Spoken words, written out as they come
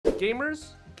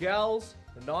Gamers, gals,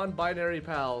 non-binary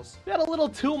pals. We had a little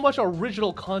too much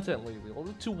original content lately.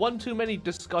 One too many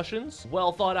discussions,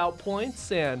 well thought out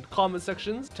points, and comment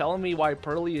sections telling me why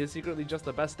Pearly is secretly just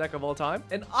the best deck of all time.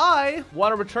 And I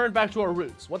want to return back to our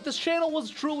roots, what this channel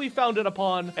was truly founded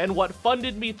upon, and what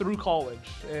funded me through college,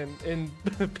 and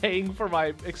paying for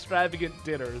my extravagant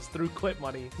dinners through clip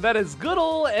money. That is good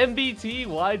old MBT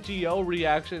YGO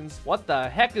reactions. What the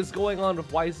heck is going on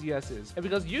with YCS-s? And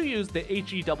because you used the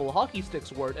HE double hockey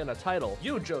sticks word in a title,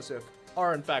 you, Joseph,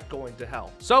 are in fact going to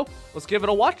hell. So let's give it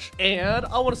a watch, and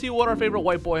I want to see what our favorite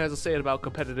white boy has to say about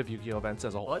competitive Yu-Gi-Oh events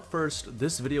as a whole. But first,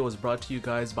 this video was brought to you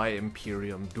guys by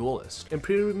Imperium Duelist.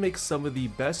 Imperium makes some of the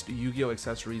best Yu-Gi-Oh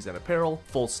accessories and apparel,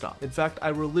 full stop. In fact, I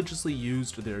religiously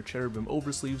used their cherubim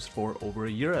oversleeves for over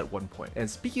a year at one point. And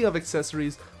speaking of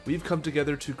accessories, we've come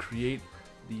together to create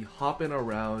the hoppin'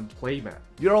 around playmat.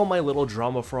 You're all my little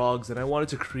drama frogs, and I wanted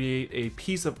to create a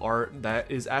piece of art that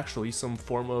is actually some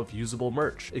form of usable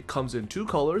merch. It comes in two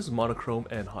colors, monochrome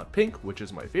and hot pink, which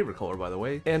is my favorite color by the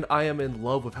way, and I am in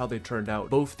love with how they turned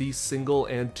out, both the single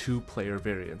and two player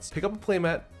variants. Pick up a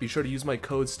playmat, be sure to use my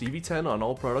code Stevie10 on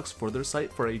all products for their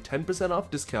site for a 10% off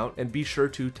discount, and be sure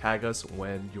to tag us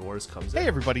when yours comes in. Hey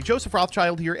everybody, Joseph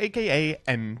Rothschild here, aka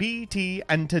MBT,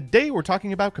 and today we're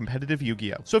talking about competitive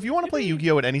Yu-Gi-Oh! So if you want to play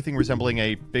Yu-Gi-Oh! At anything resembling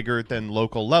a bigger than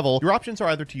local level, your options are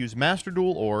either to use Master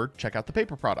Duel or check out the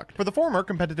paper product. For the former,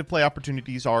 competitive play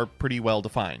opportunities are pretty well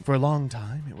defined. For a long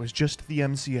time, it was just the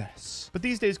MCS. But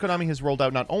these days, Konami has rolled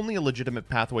out not only a legitimate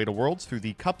pathway to Worlds through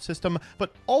the Cup system,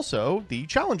 but also the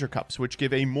Challenger Cups, which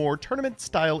give a more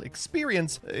tournament-style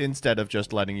experience instead of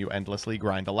just letting you endlessly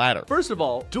grind a ladder. First of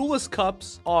all, Duelist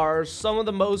Cups are some of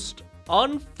the most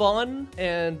unfun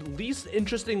and least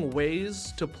interesting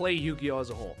ways to play Yu-Gi-Oh! As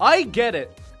a whole. I get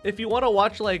it. If you want to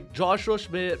watch like Joshua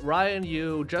Schmidt, Ryan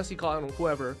Yu, Jesse Cotton,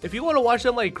 whoever, if you want to watch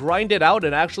them like grind it out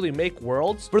and actually make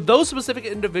worlds, for those specific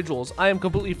individuals, I am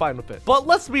completely fine with it. But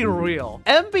let's be real.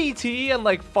 MBT and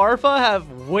like Farfa have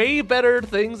way better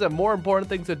things and more important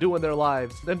things to do in their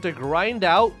lives than to grind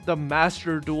out the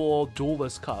Master Duel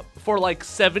Duelist Cup for like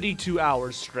 72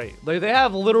 hours straight. Like, they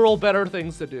have literal better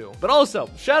things to do. But also,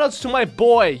 shoutouts to my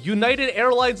boy, United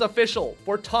Airlines official,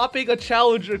 for topping a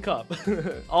Challenger Cup.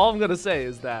 All I'm gonna say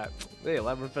is that, hey,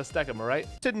 11th best deck, am I right?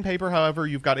 In paper, however,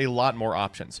 you've got a lot more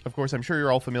options. Of course, I'm sure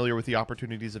you're all familiar with the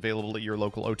opportunities available at your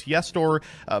local OTS store,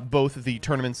 both the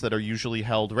tournaments that are usually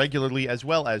held regularly as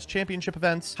well as championship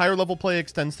events. Higher level play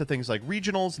extends to things like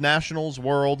regionals, nationals,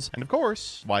 worlds, and of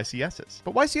course, YCSs.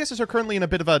 But YCSs are currently in a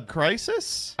bit of a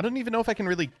crisis. I don't even know if I can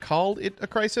really call it a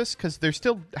crisis because they're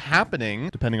still happening,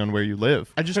 depending on where you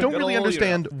live. I just don't really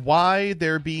understand why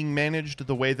they're being managed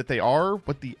the way that they are,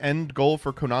 what the end goal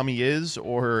for Konami is,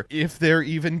 or if they're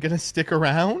even gonna stick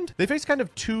around. They face kind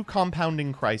of two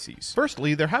compounding crises.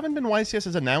 Firstly, there haven't been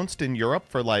YCSs announced in Europe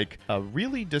for like a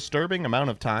really disturbing amount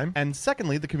of time. And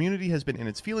secondly, the community has been in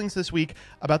its feelings this week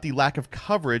about the lack of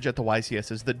coverage at the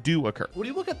YCSs that do occur. When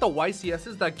you look at the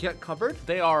YCSs that get covered,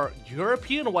 they are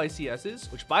European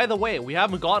YCSs, which by the way, we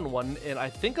haven't gotten one in I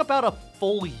think about a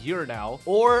full year now,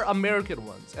 or American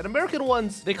ones. And American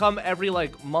ones, they come every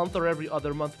like month or every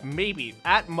other month, maybe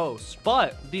at most.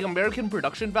 But the American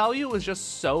production value is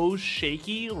just so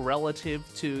shaky relative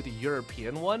to the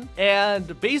European one.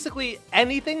 And basically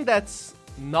anything that's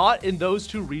not in those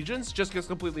two regions just gets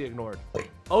completely ignored.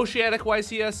 Oceanic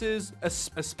YCSs,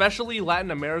 especially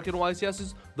Latin American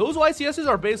YCSs, those YCSs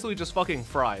are basically just fucking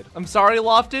fried. I'm sorry,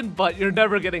 Lofton, but you're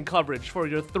never getting coverage for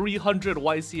your 300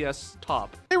 YCS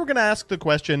top. Today we're going to ask the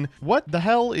question, what the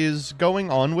hell is going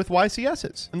on with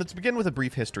YCSs? And let's begin with a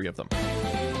brief history of them.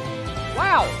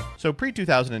 Wow! So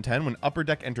pre-2010, when Upper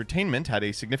Deck Entertainment had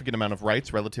a significant amount of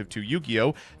rights relative to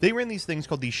Yu-Gi-Oh!, they ran these things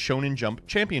called the Shonen Jump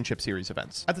Championship Series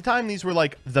events. At the time, these were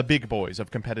like the big boys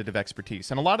of competitive expertise,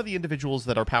 and a lot of the individuals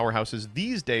that are powerhouses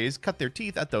these days cut their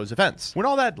teeth at those events. When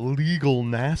all that legal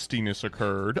nastiness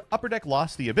occurred, Upper Deck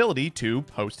lost the ability to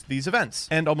host these events.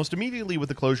 And almost immediately with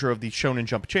the closure of the Shonen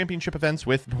Jump Championship events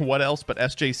with what else but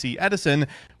SJC Edison,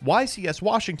 YCS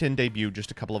Washington debuted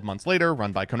just a couple of months later,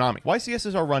 run by Konami.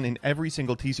 YCSs are run in every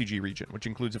single TCG region, which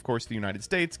includes, of course, the United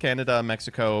States, Canada,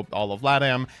 Mexico, all of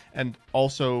LATAM, and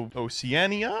also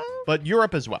Oceania, but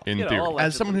Europe as well, in theory.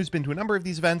 As someone who's been to a number of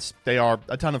these events, they are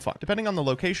a ton of fun. Depending on the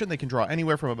location, they can draw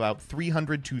anywhere from about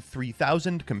 300 to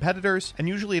 3,000 competitors, and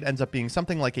usually it ends up being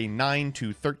something like a 9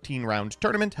 to 13 round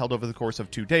tournament held over the course of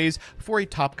 2 days for a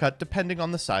top cut depending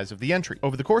on the size of the entry.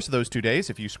 Over the course of those 2 days,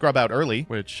 if you scrub out early,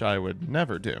 which I would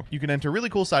never do, you can enter really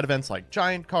cool side events like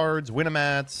Giant Cards,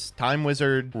 Winamats, Time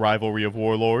Wizard, Rivalry of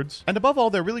Warlords, leaderboards. And above all,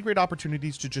 they're really great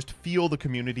opportunities to just feel the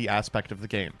community aspect of the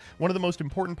game. One of the most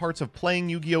important parts of playing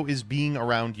Yu-Gi-Oh! Is being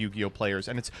around Yu-Gi-Oh! Players,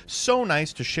 and it's so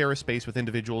nice to share a space with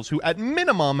individuals who, at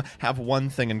minimum, have one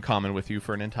thing in common with you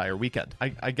for an entire weekend.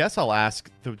 I guess I'll ask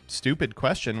the stupid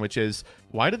question, which is,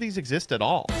 why do these exist at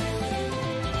all?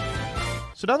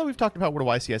 So now that we've talked about what a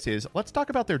YCS is, let's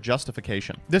talk about their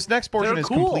justification. This next portion is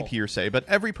complete hearsay, but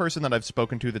every person that I've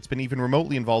spoken to that's been even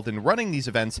remotely involved in running these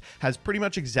events has pretty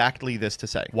much exactly this to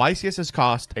say. YCSs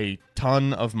cost a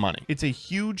ton of money. It's a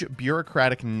huge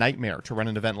bureaucratic nightmare to run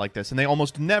an event like this, and they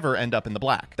almost never end up in the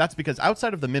black. That's because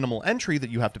outside of the minimal entry that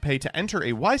you have to pay to enter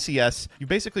a YCS, you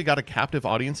basically got a captive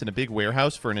audience in a big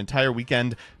warehouse for an entire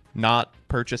weekend not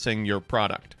purchasing your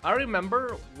product. I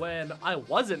remember when I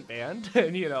wasn't banned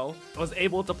and, you know, was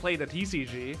able to play the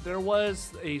TCG, there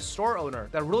was a store owner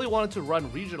that really wanted to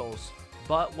run regionals.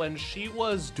 But when she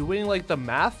was doing like the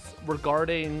math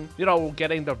regarding, you know,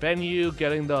 getting the venue,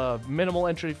 getting the minimal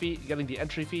entry fee, getting the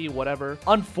entry fee, whatever,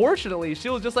 unfortunately, she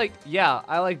was just like, yeah,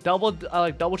 I double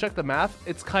checked the math.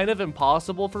 It's kind of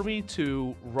impossible for me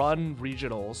to run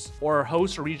regionals or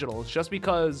host regionals just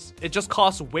because it just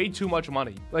costs way too much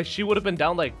money. Like, she would have been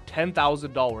down like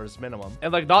 $10,000 minimum.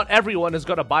 And like, not everyone is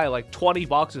going to buy like 20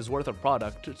 boxes worth of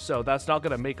product. So that's not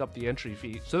going to make up the entry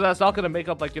fee. So that's not going to make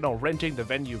up like, you know, renting the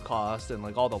venue cost and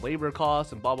like all the labor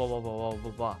costs and blah, blah, blah, blah,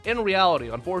 blah, blah. In reality,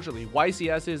 unfortunately,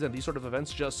 YCSs and these sort of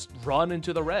events just run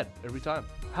into the red every time.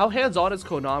 How hands-on is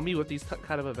Konami with these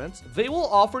kind of events? They will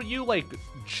offer you like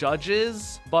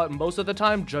judges, but most of the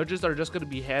time judges are just going to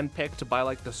be handpicked by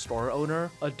like the store owner.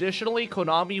 Additionally,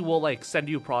 Konami will like send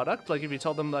you product. Like if you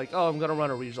tell them like, oh, I'm going to run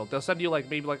a regional, they'll send you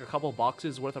like maybe like a couple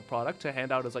boxes worth of product to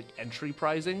hand out as like entry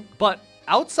pricing. But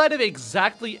outside of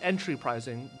exactly entry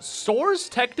pricing, stores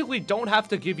technically don't have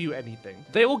to give you anything.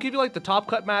 They will give you like the top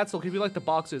cut mats, they'll give you like the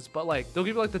boxes, but like they'll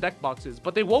give you like the deck boxes,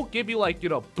 but they won't give you like, you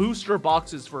know, booster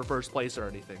boxes for first place or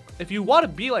anything. If you want to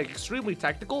be like extremely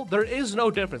technical, there is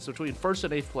no difference between first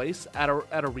and eighth place at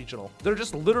a regional. There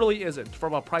just literally isn't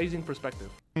from a pricing perspective.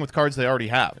 With cards they already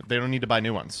have. They don't need to buy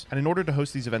new ones. And in order to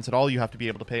host these events at all, you have to be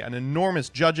able to pay an enormous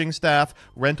judging staff,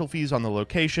 rental fees on the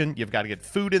location, you've got to get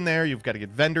food in there, you've got to get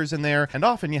vendors in there, and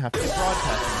often you have to get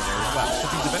broadcasting in there as well. So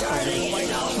these events are really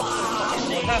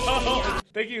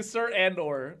Thank you, sir,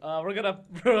 and/or. We're gonna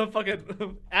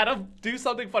fucking Adam do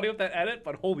something funny with that edit,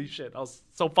 but holy shit, I was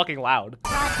so fucking loud.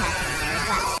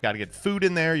 Got to get food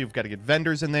in there, you've got to get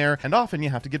vendors in there, and often you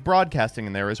have to get broadcasting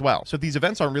in there as well. So if these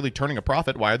events aren't really turning a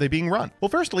profit, why are they being run? Well,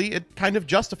 firstly, it kind of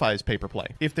justifies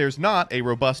pay-per-play. If there's not a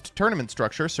robust tournament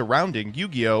structure surrounding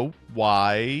Yu-Gi-Oh!,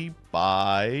 why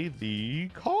buy the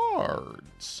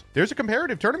cards? There's a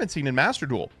comparative tournament scene in Master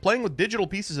Duel. Playing with digital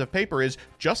pieces of paper is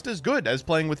just as good as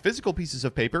playing with physical pieces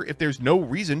of paper if there's no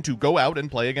reason to go out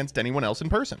and play against anyone else in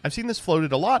person. I've seen this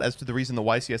floated a lot as to the reason the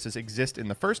YCSs exist in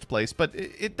the first place, but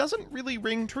it doesn't really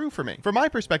ring true for me. From my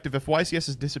perspective, if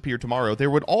YCSs disappeared tomorrow, there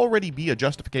would already be a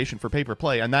justification for paper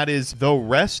play, and that is the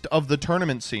rest of the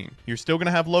tournament scene. You're still going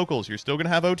to have locals, you're still going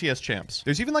to have OTS champs.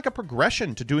 There's even like a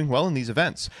progression to doing well in these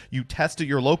events. You test at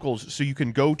your locals so you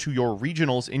can go to your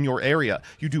regionals in your area.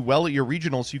 You do well at your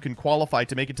regionals so you can qualify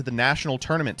to make it to the national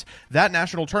tournament. That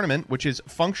national tournament, which is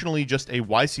functionally just a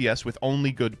YCS with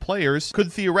only good players,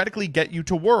 could theoretically get you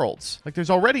to Worlds. Like, there's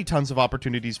already tons of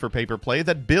opportunities for paper play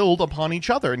that build upon each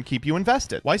other and keep you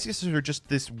invested. YCSs are just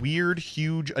this weird,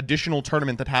 huge additional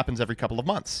tournament that happens every couple of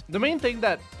months. The main thing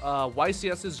that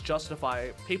YCSs justify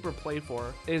paper play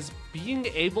for is being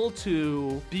able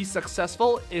to be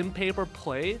successful in paper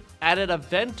play at an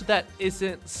event that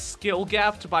isn't skill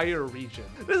gapped by your region.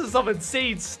 This is some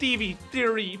insane Stevie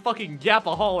theory fucking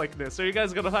gapaholicness, so you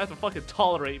guys are gonna have to fucking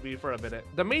tolerate me for a minute.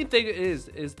 The main thing is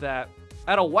that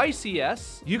at a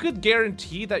YCS, you could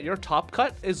guarantee that your top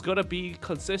cut is going to be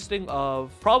consisting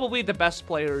of probably the best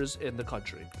players in the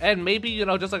country. And maybe, you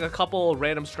know, just like a couple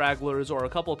random stragglers or a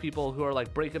couple people who are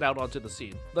like breaking out onto the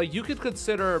scene. Like, you could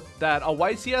consider that a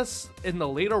YCS in the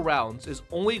later rounds is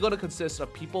only going to consist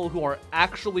of people who are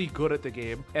actually good at the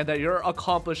game, and that your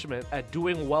accomplishment at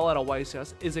doing well at a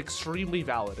YCS is extremely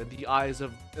valid in the eyes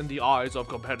of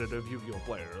competitive Yu-Gi-Oh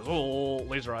players. Oh,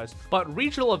 laser eyes. But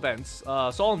regional events,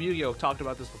 Solemn Yugioh talked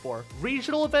about this before.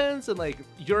 Regional events and like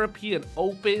European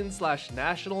Open /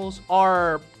 Nationals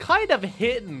are kind of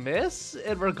hit and miss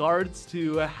in regards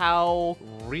to how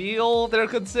real they're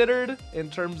considered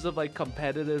in terms of like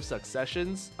competitive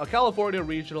successions. A California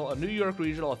regional, a New York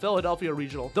regional, a Philadelphia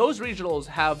regional, those regionals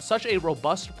have such a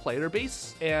robust player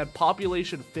base and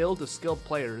population filled with skilled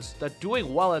players that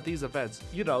doing well at these events,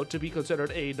 you know, to be considered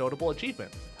a notable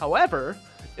achievement. However,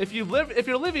 if you're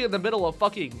living in the middle of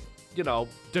fucking, you know,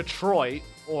 Detroit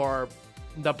or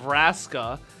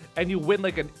Nebraska, and you win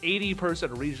like an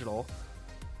 80-person regional.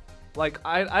 Like,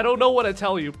 I don't know what to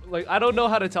tell you. Like, I don't know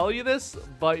how to tell you this,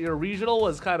 but your regional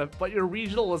was kind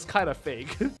of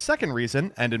fake. Second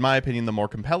reason, and in my opinion the more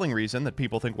compelling reason that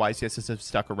people think YCSs have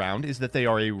stuck around, is that they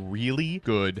are a really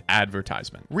good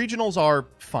advertisement. Regionals are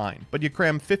fine, but you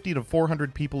cram 50 to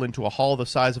 400 people into a hall the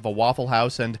size of a Waffle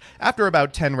House, and after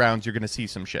about 10 rounds you're gonna see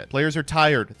some shit. Players are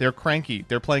tired, they're cranky,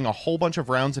 they're playing a whole bunch of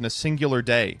rounds in a singular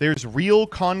day. There's real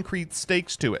concrete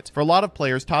stakes to it. For a lot of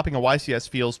players, topping a YCS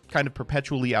feels kind of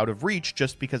perpetually out of reach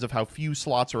just because of how few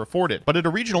slots are afforded. But at a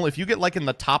regional, if you get like in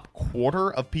the top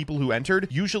quarter of people who entered,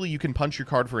 usually you can punch your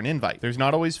card for an invite. There's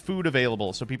not always food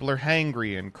available, so people are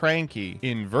hangry and cranky.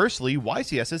 Inversely,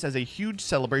 YCSs, as a huge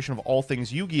celebration of all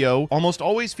things Yu-Gi-Oh, almost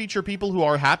always feature people who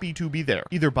are happy to be there,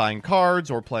 either buying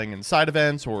cards or playing in side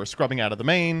events or scrubbing out of the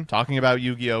main, talking about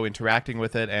Yu-Gi-Oh, interacting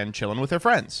with it, and chilling with their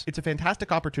friends. It's a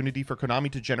fantastic opportunity for Konami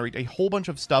to generate a whole bunch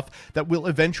of stuff that will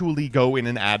eventually go in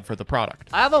an ad for the product.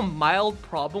 I have a mild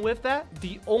problem with that.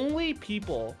 The only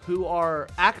people who are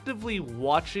actively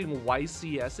watching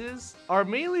YCSs are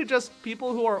mainly just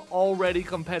people who are already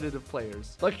competitive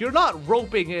players. Like, you're not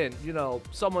roping in, you know,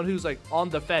 someone who's like on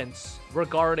the fence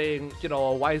regarding, you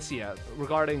know, a YCS,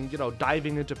 regarding, you know,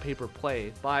 diving into paper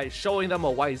play by showing them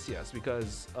a YCS,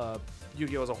 because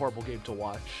Yu-Gi-Oh is a horrible game to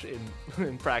watch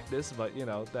in practice, but you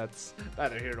know, that's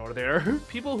neither here nor there.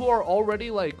 People who are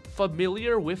already like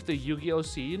familiar with the Yu-Gi-Oh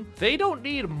scene, they don't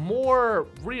need more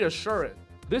reassurance.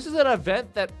 This is an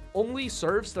event that only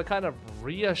serves to kind of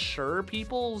reassure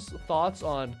people's thoughts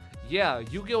on, yeah,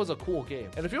 Yu-Gi-Oh is a cool game.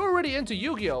 And if you're already into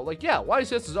Yu-Gi-Oh, like, yeah,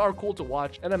 YCSs are cool to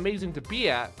watch and amazing to be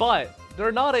at, but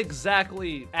they're not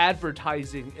exactly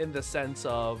advertising in the sense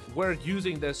of we're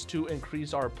using this to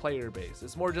increase our player base.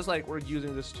 It's more just like we're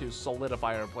using this to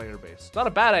solidify our player base. Not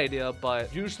a bad idea,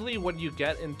 but usually when you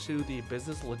get into the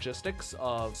business logistics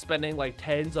of spending like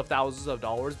tens of thousands of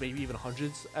dollars, maybe even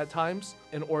hundreds at times,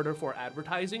 in order for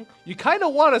advertising, you kind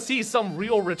of want to see some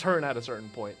real return at a certain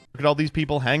point. Look at all these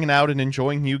people hanging out and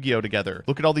enjoying Yu-Gi-Oh together.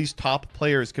 Look at all these top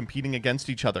players competing against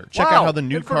each other. Check out how the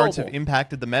new cards have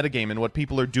impacted the metagame and what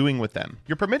people are doing with them.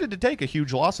 You're permitted to take a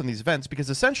huge loss on these events because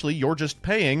essentially you're just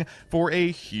paying for a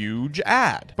huge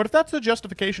ad. But if that's the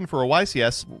justification for a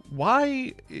YCS,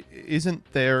 why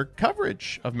isn't there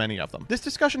coverage of many of them? This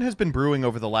discussion has been brewing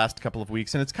over the last couple of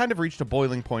weeks, and it's kind of reached a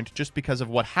boiling point just because of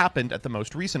what happened at the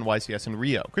most recent YCS in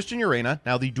Rio. Christian Urena,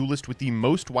 now the duelist with the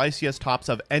most YCS tops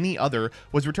of any other,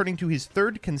 was returning to his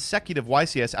third consecutive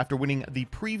YCS after winning the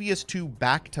previous two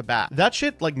back-to-back. That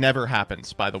shit, like, never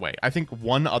happens, by the way. I think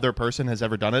one other person has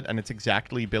ever done it, and it's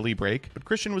exactly Billy Break. But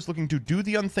Christian was looking to do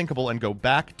the unthinkable and go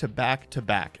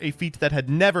back-to-back-to-back, a feat that had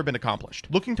never been accomplished.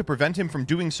 Looking to prevent him from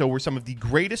doing so were some of the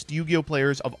greatest Yu-Gi-Oh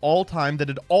players of all time that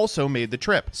had also made the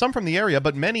trip. Some from the area,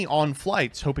 but many on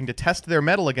flights, hoping to test their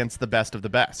mettle against the best of the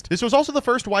best. This was also the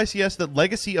first YCS that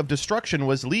Legacy of Destruction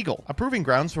was legal, a proving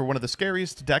grounds for one of the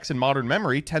scariest decks in modern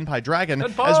memory, Tenpai Dragon,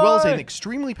 as well as an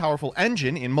extremely powerful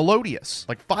engine in Melodious.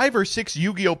 Like 5 or 6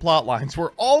 Yu-Gi-Oh plot lines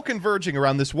were all converging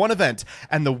around this one event,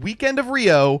 and the weekend of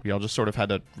Rio, we all just sort of had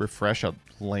to refresh a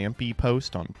Lampy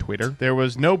post on Twitter. There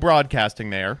was no broadcasting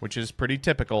there, which is pretty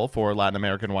typical for Latin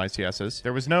American YCSs.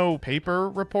 There was no paper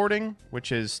reporting,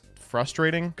 which is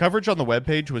frustrating. Coverage on the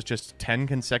webpage was just 10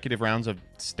 consecutive rounds of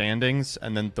standings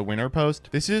and then the winner post.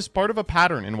 This is part of a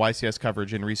pattern in YCS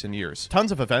coverage in recent years.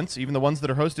 Tons of events, even the ones that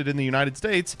are hosted in the United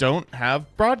States, don't have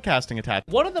broadcasting attached.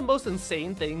 One of the most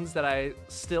insane things that I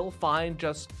still find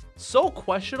just so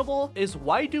questionable is,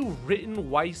 why do written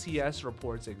YCS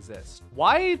reports exist?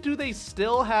 Why do they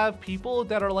still have people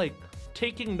that are like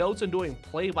taking notes and doing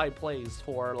play-by-plays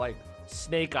for like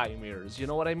snake eye mirrors, you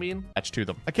know what I mean? Attached to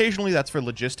them. Occasionally that's for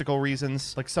logistical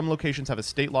reasons. Like some locations have a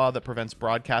state law that prevents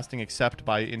broadcasting except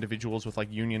by individuals with like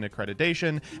union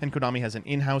accreditation, and Konami has an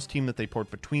in-house team that they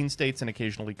port between states and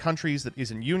occasionally countries that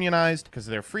isn't unionized because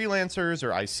they're freelancers or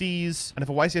ICs. And if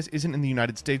a YCS isn't in the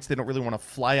United States, they don't really want to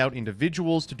fly out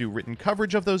individuals to do written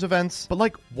coverage of those events. But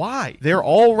like, why? They're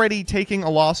already taking a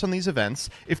loss on these events.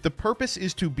 If the purpose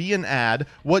is to be an ad,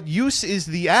 what use is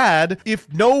the ad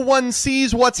if no one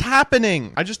sees what's happening?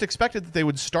 I just expected that they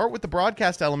would start with the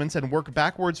broadcast elements and work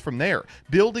backwards from there,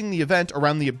 building the event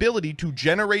around the ability to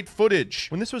generate footage.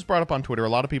 When this was brought up on Twitter, a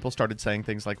lot of people started saying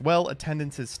things like, well,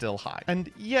 attendance is still high. And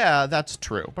yeah, that's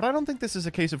true. But I don't think this is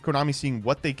a case of Konami seeing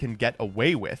what they can get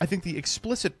away with. I think the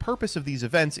explicit purpose of these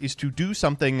events is to do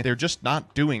something they're just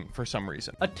not doing for some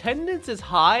reason. Attendance is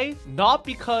high, not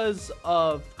because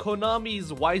of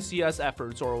Konami's YCS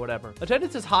efforts or whatever.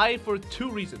 Attendance is high for 2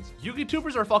 reasons.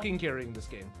 Yu-Gi-Tubers are fucking carrying this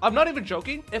game. I'm not not even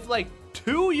joking. If like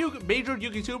two major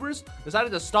YouTubers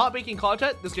decided to stop making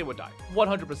content, this game would die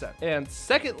 100%. And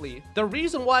secondly, the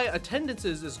reason why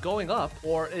attendances is going up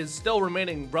or is still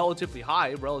remaining relatively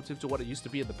high relative to what it used to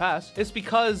be in the past is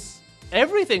because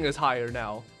everything is higher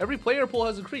now. Every player pool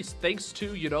has increased thanks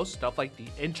to, you know, stuff like the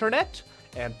internet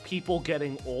and people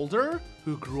getting older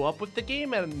who grew up with the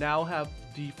game and now have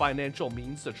the financial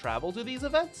means to travel to these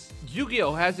events.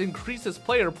 Yu-Gi-Oh has increased its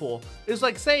player pool. It's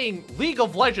like saying League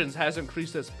of Legends has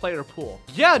increased its player pool.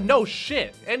 Yeah, no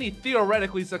shit. Any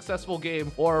theoretically successful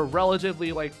game or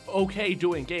relatively like okay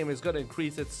doing game is gonna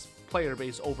increase its player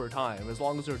base over time as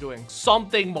long as they're doing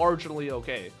something marginally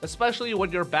okay, especially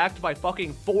when you're backed by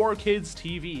fucking 4Kids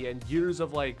TV and years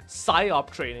of like psyop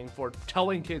training for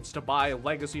telling kids to buy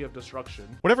Legacy of Destruction.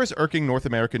 Whatever's irking North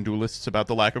American duelists about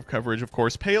the lack of coverage, of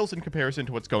course, pales in comparison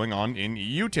to what's going on in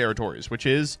EU territories, which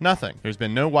is nothing. There's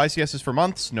been no YCSs for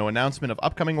months, no announcement of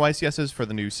upcoming YCSs for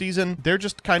the new season. They're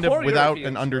just kind of without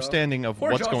an understanding of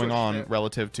what's going on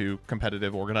relative to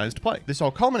competitive organized play. This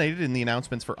all culminated in the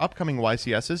announcements for upcoming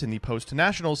YCSs in the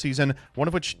post-national season, one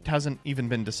of which hasn't even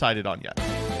been decided on yet.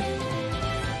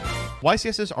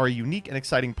 YCSs are a unique and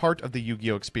exciting part of the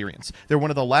Yu-Gi-Oh experience. They're one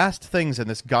of the last things in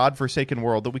this godforsaken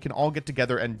world that we can all get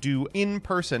together and do in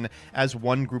person as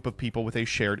one group of people with a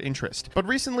shared interest. But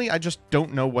recently, I just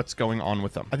don't know what's going on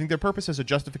with them. I think their purpose as a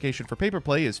justification for paper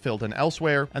play is filled in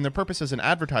elsewhere, and their purpose as an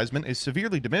advertisement is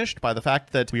severely diminished by the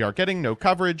fact that we are getting no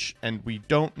coverage, and we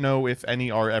don't know if any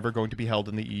are ever going to be held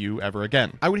in the EU ever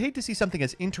again. I would hate to see something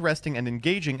as interesting and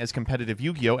engaging as competitive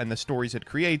Yu-Gi-Oh and the stories it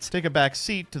creates take a back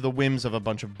seat to the whims of a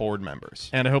bunch of board members.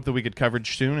 And I hope that we get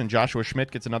coverage soon and Joshua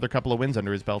Schmidt gets another couple of wins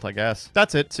under his belt, I guess.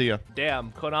 That's it. See ya.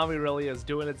 Damn, Konami really is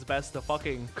doing its best to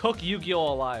fucking cook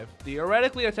Yu-Gi-Oh alive.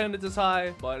 Theoretically, attendance is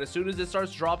high, but as soon as it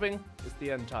starts dropping, it's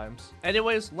the end times.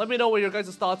 Anyways, let me know what your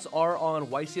guys' thoughts are on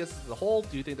YCS as a whole.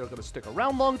 Do you think they're going to stick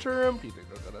around long term? Do you think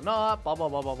they're going to not? Blah, blah,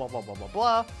 blah, blah, blah, blah, blah, blah,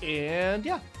 blah. And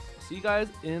yeah, see you guys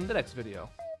in the next video.